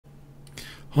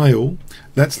Hi all,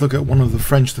 let's look at one of the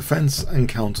French defence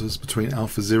encounters between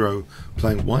AlphaZero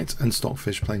playing white and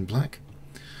Stockfish playing black.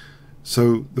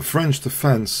 So the French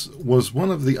defence was one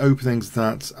of the openings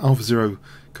that AlphaZero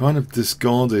kind of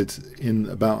discarded in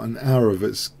about an hour of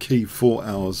its key 4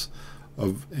 hours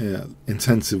of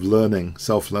intensive learning,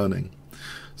 self-learning.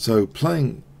 So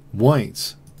playing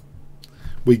white,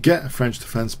 we get a French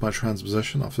defence by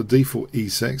transposition after d4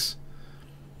 e6.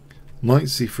 Knight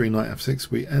c3, knight f6,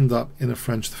 we end up in a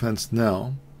French defence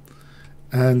now,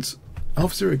 and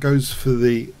AlphaZero goes for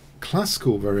the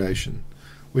classical variation,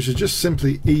 which is just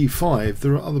simply e5.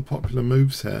 There are other popular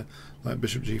moves here like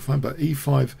bishop g5, but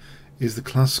e5 is the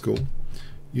classical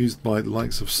used by the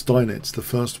likes of Steinitz, the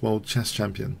first world chess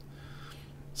champion.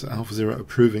 So AlphaZero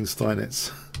approving Steinitz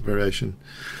variation.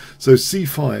 So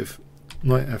c5,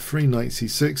 knight f3, knight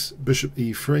c6, bishop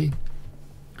e3.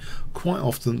 Quite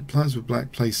often players with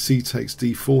black play c takes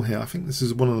d4 here. I think this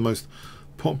is one of the most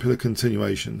popular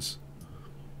continuations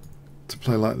to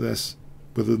play like this,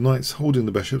 with the knights holding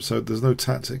the bishop, so there's no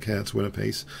tactic here to win a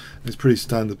piece. It's pretty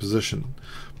standard position.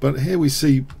 But here we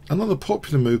see another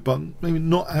popular move, but maybe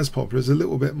not as popular. It's a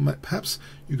little bit, perhaps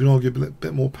you can argue, a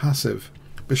bit more passive.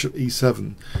 Bishop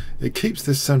e7. It keeps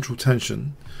this central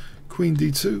tension. Queen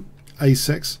d2,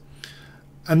 a6.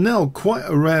 And now quite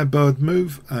a rare bird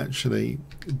move actually.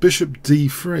 Bishop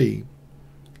d3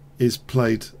 is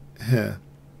played here.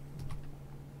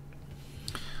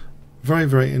 Very,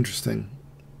 very interesting.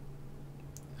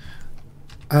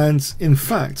 And in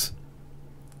fact,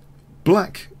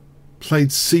 black played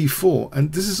c4,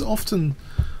 and this is often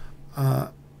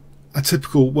a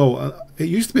typical, well, it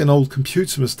used to be an old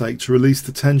computer mistake to release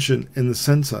the tension in the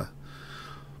center.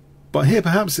 But here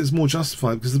perhaps it's more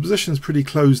justified because the position is pretty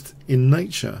closed in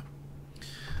nature.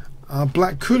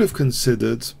 Black could have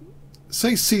considered,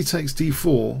 say c takes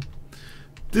d4,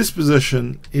 this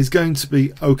position is going to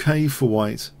be okay for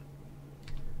white.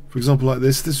 For example, like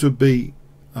this would be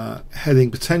heading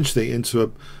potentially into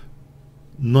a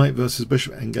knight versus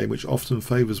bishop endgame, which often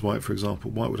favours white. For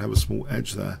example, white would have a small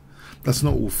edge there. That's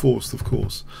not all forced, of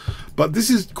course. But this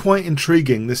is quite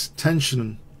intriguing, this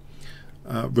tension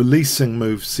releasing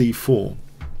move c4.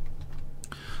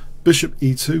 Bishop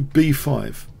e2,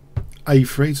 b5.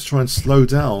 a3 to try and slow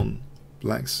down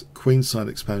black's queenside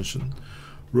expansion.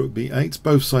 Rook b8,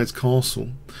 both sides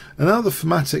castle. And now the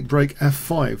thematic break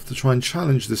f5 to try and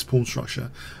challenge this pawn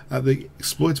structure at the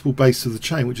exploitable base of the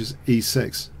chain, which is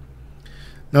e6.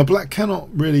 Now black cannot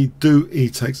really do e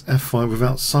takes f5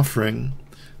 without suffering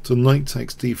to knight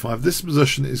takes d5. This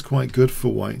position is quite good for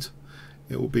white.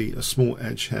 It will be a small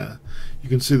edge here. You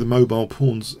can see the mobile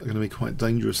pawns are going to be quite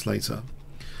dangerous later.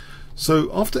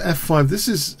 So after f5, this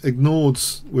is ignored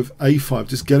with a5,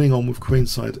 just getting on with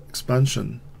queenside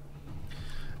expansion.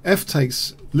 F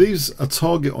takes leaves a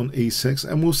target on e6,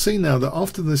 and we'll see now that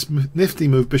after this nifty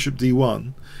move bishop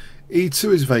d1,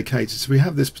 e2 is vacated, so we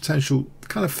have this potential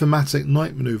kind of thematic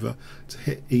knight maneuver to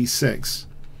hit e6.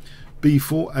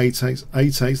 b4,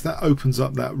 a takes, that opens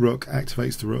up that rook,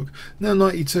 activates the rook. Now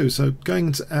knight e2, so going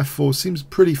into f4 seems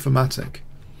pretty thematic.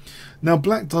 Now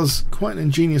black does quite an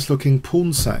ingenious looking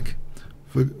pawn sack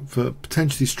for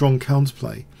potentially strong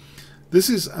counterplay. This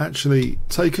is actually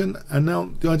taken, and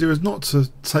now the idea is not to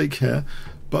take here,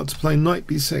 but to play knight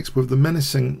b6 with the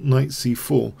menacing knight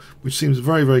c4, which seems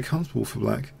very, very comfortable for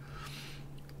black.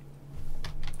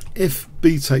 If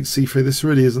b takes c3, this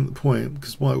really isn't the point,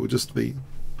 because white would just be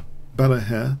better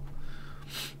here,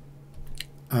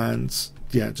 and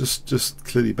yeah, just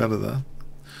clearly better there.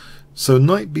 So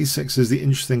knight b6 is the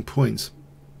interesting point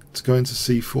to go into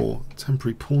c4,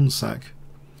 temporary pawn sack.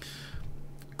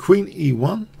 Queen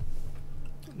e1,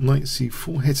 knight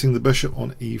c4, hitting the bishop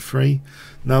on e3.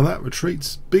 Now that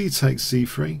retreats. B takes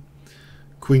c3,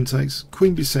 queen takes,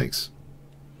 queen b6.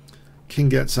 King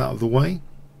gets out of the way.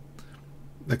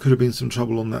 There could have been some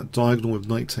trouble on that diagonal with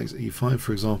knight takes e5,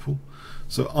 for example.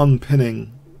 So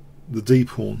unpinning the d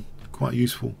pawn, quite a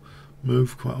useful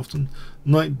move quite often.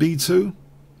 Knight b2.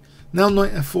 Now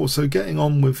knight f4, so getting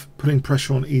on with putting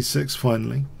pressure on e6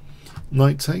 finally.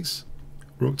 Knight takes,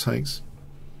 rook takes,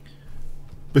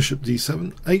 bishop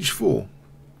d7, h4,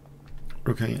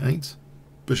 rook a8,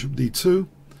 bishop d2,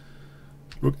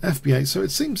 rook fb8. So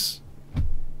it seems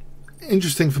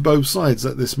interesting for both sides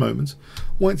at this moment.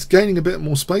 White's gaining a bit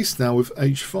more space now with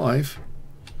h5,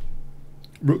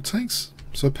 rook takes,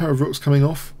 so a pair of rooks coming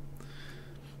off.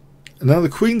 And now the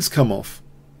queens come off.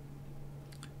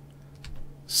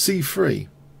 c3,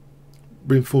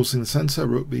 reinforcing the centre,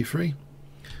 rook b3,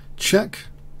 check.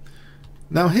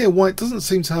 Now here white doesn't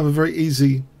seem to have a very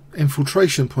easy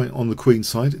infiltration point on the queen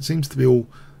side. It seems to be all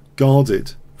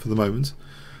guarded for the moment.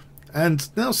 And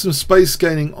now some space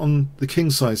gaining on the king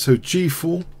side. So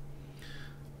g4.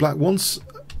 Black wants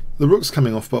the rook's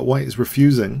coming off, but white is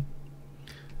refusing.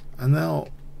 And now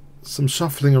some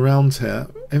shuffling around here.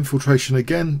 Infiltration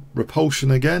again.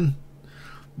 Repulsion again.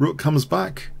 Rook comes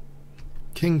back.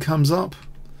 King comes up.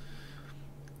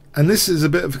 And this is a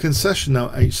bit of a concession now,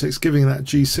 h6, giving that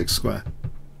g6 square.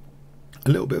 A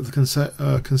little bit of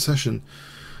a concession.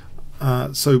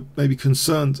 So maybe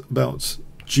concerned about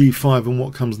g5 and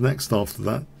what comes next after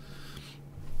that.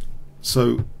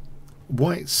 So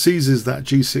white seizes that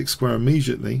g6 square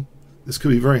immediately. This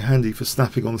could be very handy for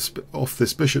snapping on off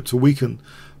this bishop to weaken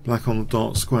black on the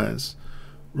dark squares.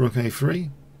 Rook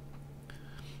a3.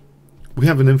 We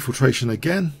have an infiltration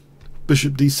again.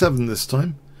 Bishop d7 this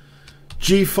time.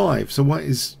 g5. So white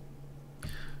is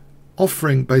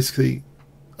offering basically.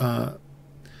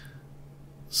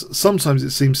 Sometimes it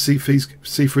seems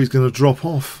c3 is going to drop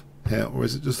off here, or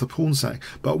is it just a pawn sack?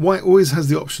 But white always has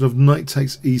the option of knight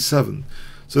takes e7.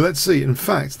 So let's see. In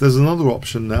fact, there's another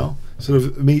option now, sort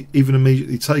of even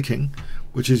immediately taking,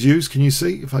 which is used. Can you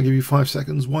see? If I give you 5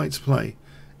 seconds, white to play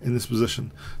in this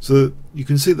position. So you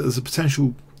can see that there's a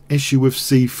potential issue with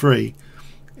c3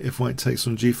 if white takes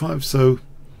on g5. So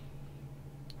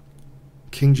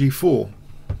king g4.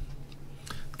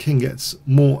 King gets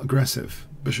more aggressive.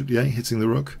 Bishop d8 hitting the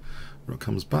rook. Rook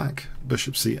comes back.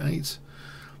 Bishop c8.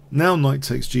 Now knight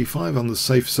takes g5 under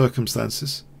safe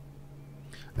circumstances.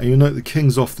 And you'll note the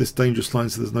king's off this dangerous line,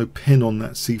 so there's no pin on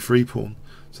that c3 pawn.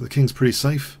 So the king's pretty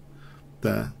safe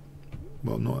there.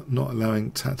 Well, not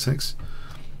allowing tactics.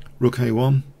 Rook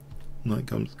a1.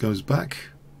 Knight goes back.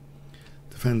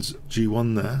 Defends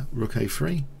g1 there. Rook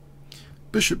a3.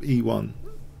 Bishop e1.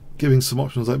 Giving some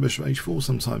options like bishop h4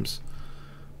 sometimes.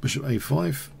 Bishop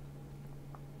a5.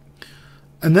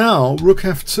 And now rook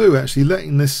f2, actually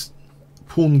letting this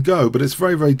pawn go, but it's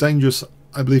very, very dangerous,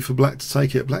 I believe, for black to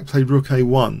take it. Black played rook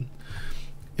a1.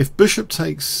 If bishop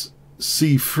takes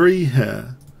c3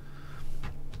 here,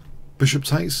 bishop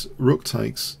takes, rook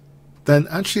takes, then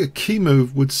actually a key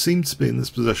move would seem to be in this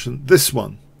position, this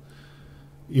one.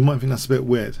 You might think that's a bit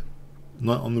weird.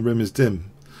 Knight on the rim is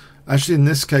dim. Actually, in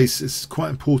this case, it's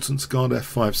quite important to guard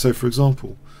f5. So, for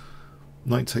example,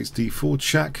 knight takes d4,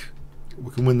 check. We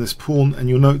can win this pawn, and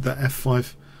you'll note that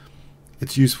f5,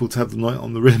 it's useful to have the knight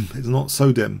on the rim. It's not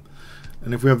so dim.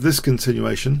 And if we have this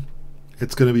continuation,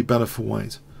 it's going to be better for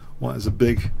white. White has a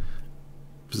big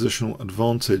positional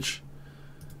advantage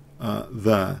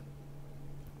there.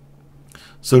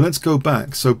 So let's go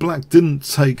back. So black didn't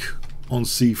take on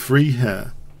c3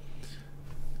 here.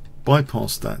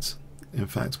 Bypassed that, in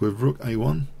fact, with rook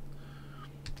a1,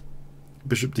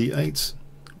 bishop d8,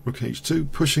 rook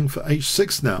h2, pushing for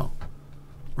h6 now.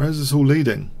 Where is this all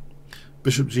leading?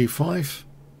 Bishop g5.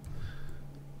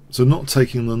 So not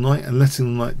taking the knight and letting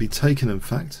the knight be taken, in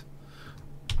fact.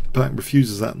 Black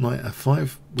refuses that. Knight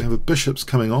f5. We have a bishop's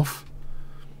coming off.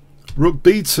 Rook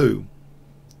b2.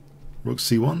 Rook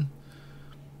c1.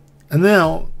 And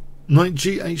now knight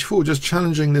gh4, just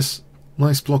challenging this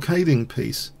nice blockading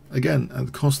piece. Again, at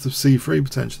the cost of c3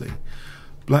 potentially.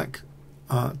 Black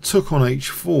took on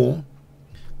h4.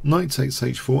 Knight takes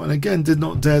h4. And again did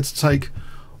not dare to take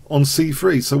on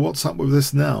c3. So what's up with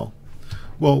this now?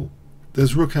 Well,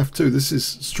 there's rook f2. This is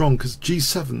strong because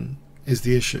g7 is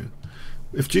the issue.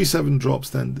 If g7 drops,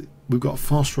 then we've got a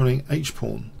fast running h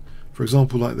pawn. For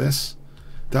example, like this,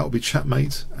 that will be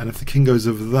checkmate. And if the king goes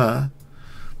over there,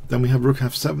 then we have rook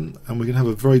f7, and we can have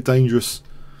a very dangerous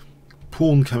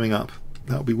pawn coming up.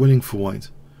 That will be winning for white.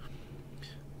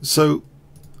 So,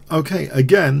 okay,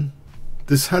 again,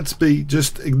 this had to be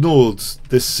just ignored,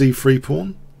 this c3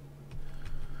 pawn.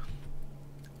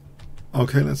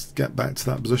 Okay, let's get back to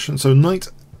that position. So knight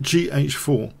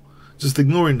gh4, just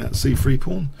ignoring that c3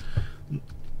 pawn.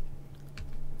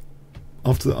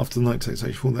 After knight takes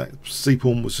h4, that c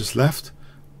pawn was just left.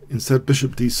 Instead,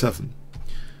 bishop d7.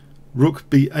 Rook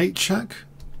b8 check.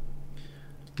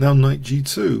 Now knight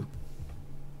g2.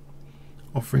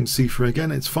 Offering c3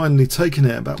 again. It's finally taken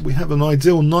it, but we have an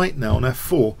ideal knight now on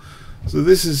f4. So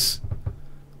this is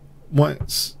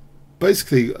white's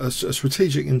basically a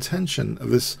strategic intention of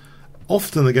this,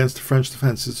 often against the French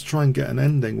defence, is to try and get an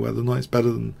ending where the knight's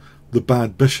better than the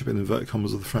bad bishop, in inverted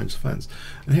commas, of the French defence.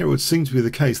 And here it would seem to be the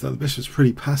case that the bishop's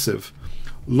pretty passive,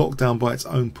 locked down by its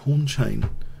own pawn chain.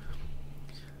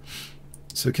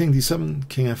 So king d7,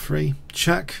 king f3,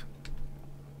 check.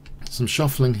 Some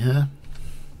shuffling here.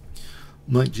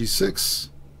 Knight g6.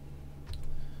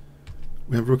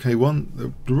 We have rook a1.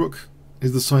 The rook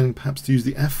is deciding perhaps to use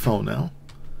the f file now.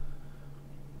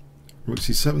 Rook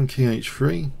c7, king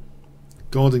h3,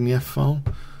 guarding the f file.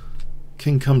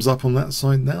 King comes up on that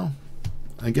side now.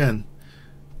 Again,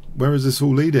 Where is this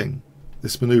all leading?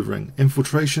 This manoeuvring?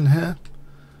 Infiltration here?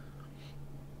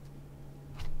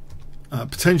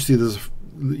 Potentially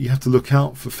you have to look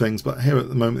out for things, but here at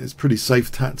the moment it's pretty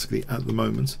safe tactically at the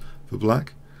moment for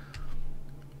black.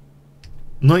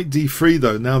 Knight d3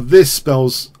 though. Now this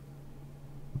spells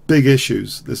big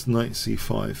issues. This knight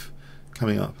c5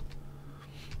 coming up.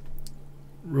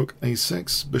 Rook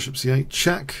a6, bishop c8,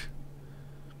 check.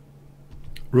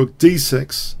 Rook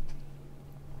d6,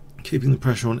 keeping the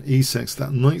pressure on e6.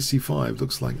 That knight c5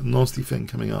 looks like a nasty thing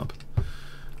coming up.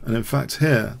 And in fact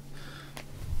here,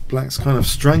 black's kind of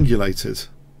strangulated,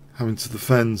 having to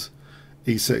defend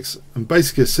e6. And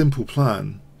basically a simple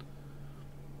plan,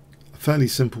 a fairly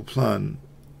simple plan,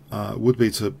 would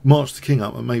be to march the king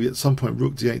up and maybe at some point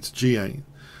rook d8 to g8.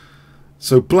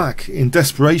 So black, in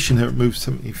desperation here at move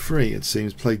 73, it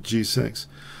seems, played g6.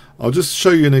 I'll just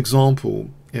show you an example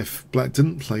if black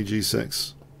didn't play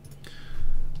g6,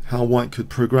 how white could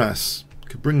progress.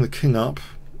 Could bring the king up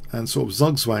and sort of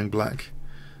zugzwang black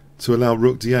to allow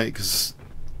rook d8, because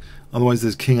otherwise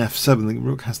there's king f7, the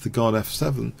rook has to guard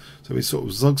f7, so we sort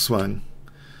of zugzwang.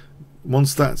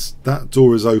 Once that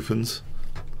door is opened,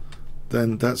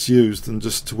 then that's used and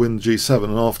just to win g7,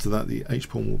 and after that the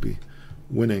h-pawn will be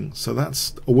winning. So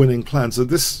that's a winning plan. So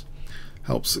this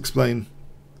helps explain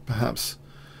perhaps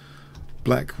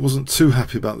black wasn't too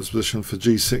happy about this position for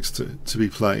g6 to be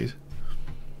played.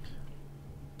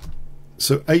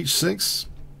 So h6,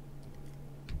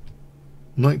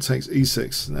 knight takes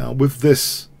e6. Now with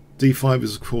this, d5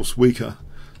 is of course weaker,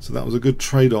 so that was a good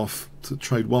trade-off to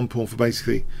trade one pawn for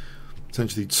basically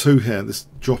potentially two here. This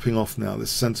dropping off now,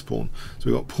 this centre pawn. So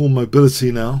we've got pawn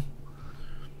mobility now,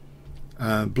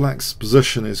 and black's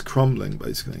position is crumbling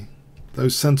basically.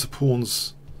 Those centre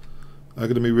pawns are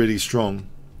going to be really strong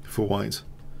for white,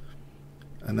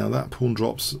 and now that pawn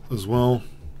drops as well.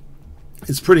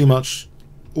 It's pretty much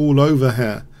all over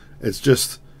here. It's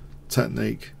just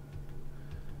technique.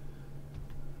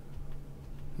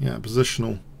 Yeah,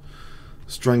 positional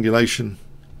strangulation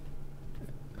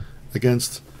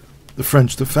against the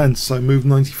French defense. So move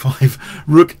 95,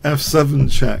 rook f7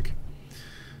 check.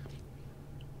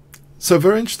 So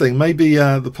very interesting. Maybe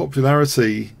the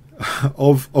popularity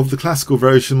of the classical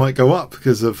variation might go up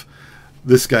because of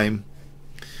this game.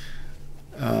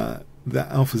 That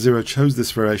AlphaZero chose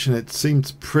this variation. It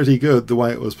seemed pretty good the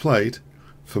way it was played.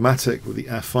 Thematic with the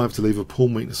f5 to leave a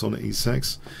pawn weakness on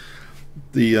e6.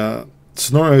 The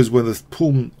scenarios where the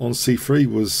pawn on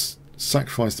c3 was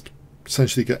sacrificed to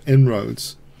essentially get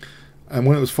inroads, and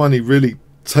when it was finally really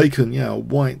taken, yeah,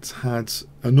 white had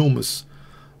enormous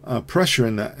pressure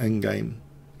in that endgame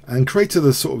and created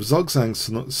a sort of zigzag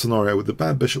scenario with the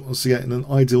bad bishop on c8 and an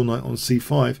ideal knight on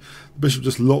c5. The bishop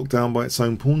just locked down by its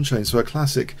own pawn chain. So a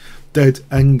classic dead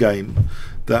endgame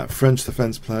that French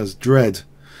defense players dread.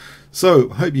 So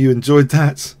hope you enjoyed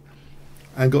that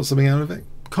and got something out of it.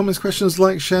 Comments, questions,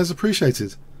 likes, shares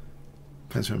appreciated.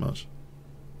 Thanks very much.